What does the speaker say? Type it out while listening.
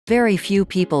Very few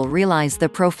people realize the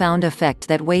profound effect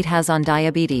that weight has on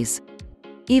diabetes.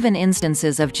 Even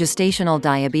instances of gestational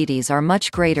diabetes are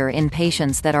much greater in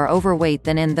patients that are overweight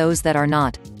than in those that are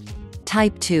not.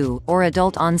 Type 2, or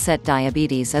adult onset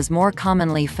diabetes is more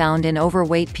commonly found in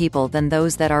overweight people than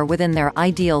those that are within their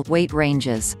ideal weight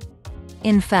ranges.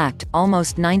 In fact,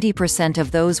 almost 90%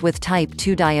 of those with type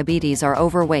 2 diabetes are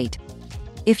overweight.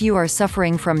 If you are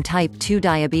suffering from type 2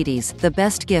 diabetes, the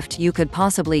best gift you could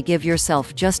possibly give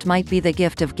yourself just might be the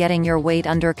gift of getting your weight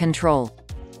under control.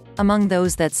 Among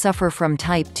those that suffer from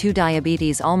type 2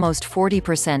 diabetes, almost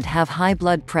 40% have high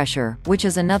blood pressure, which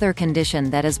is another condition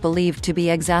that is believed to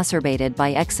be exacerbated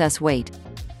by excess weight.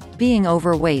 Being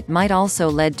overweight might also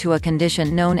lead to a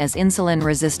condition known as insulin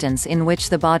resistance, in which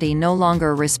the body no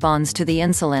longer responds to the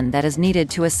insulin that is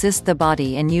needed to assist the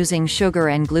body in using sugar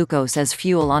and glucose as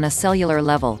fuel on a cellular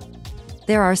level.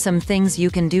 There are some things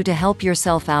you can do to help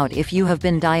yourself out if you have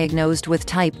been diagnosed with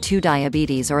type 2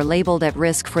 diabetes or labeled at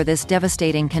risk for this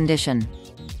devastating condition.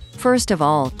 First of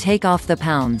all, take off the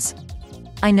pounds.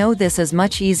 I know this is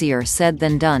much easier said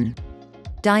than done.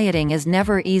 Dieting is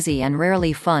never easy and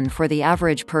rarely fun for the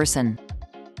average person.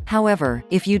 However,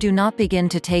 if you do not begin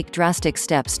to take drastic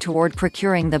steps toward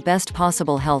procuring the best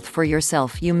possible health for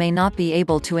yourself, you may not be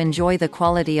able to enjoy the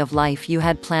quality of life you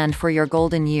had planned for your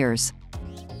golden years.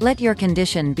 Let your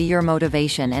condition be your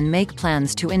motivation and make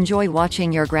plans to enjoy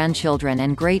watching your grandchildren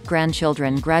and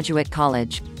great-grandchildren graduate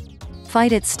college.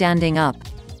 Fight it standing up.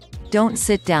 Don't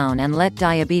sit down and let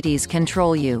diabetes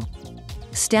control you.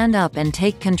 Stand up and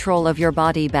take control of your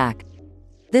body back.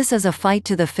 This is a fight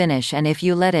to the finish, and if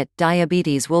you let it,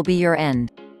 diabetes will be your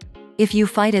end. If you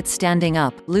fight it standing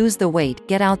up, lose the weight,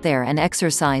 get out there and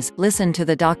exercise, listen to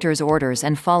the doctor's orders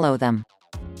and follow them.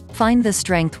 Find the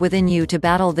strength within you to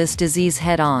battle this disease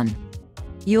head-on.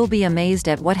 You'll be amazed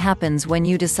at what happens when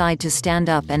you decide to stand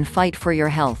up and fight for your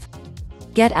health.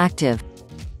 Get active.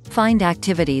 Find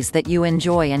activities that you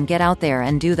enjoy and get out there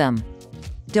and do them.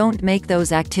 Don't make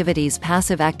those activities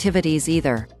passive activities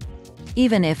either.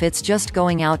 Even if it's just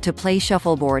going out to play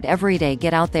shuffleboard every day,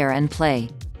 get out there and play.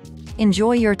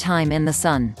 Enjoy your time in the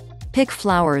sun. Pick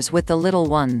flowers with the little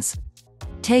ones.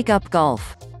 Take up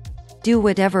golf. Do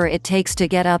whatever it takes to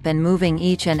get up and moving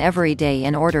each and every day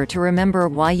in order to remember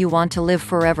why you want to live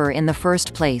forever in the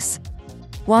first place.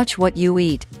 Watch what you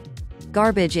eat.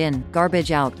 Garbage in,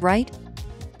 garbage out, right?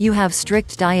 You have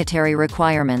strict dietary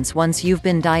requirements once you've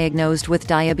been diagnosed with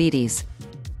diabetes.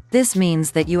 This means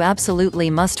that you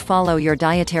absolutely must follow your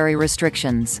dietary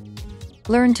restrictions.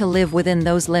 Learn to live within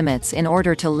those limits in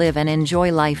order to live and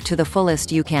enjoy life to the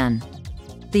fullest you can.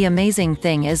 The amazing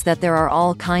thing is that there are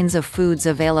all kinds of foods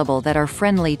available that are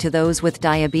friendly to those with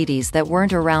diabetes that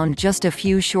weren't around just a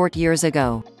few short years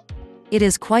ago. It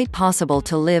is quite possible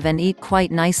to live and eat quite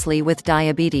nicely with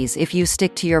diabetes if you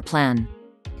stick to your plan.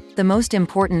 The most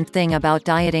important thing about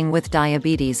dieting with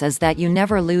diabetes is that you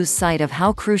never lose sight of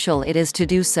how crucial it is to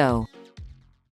do so.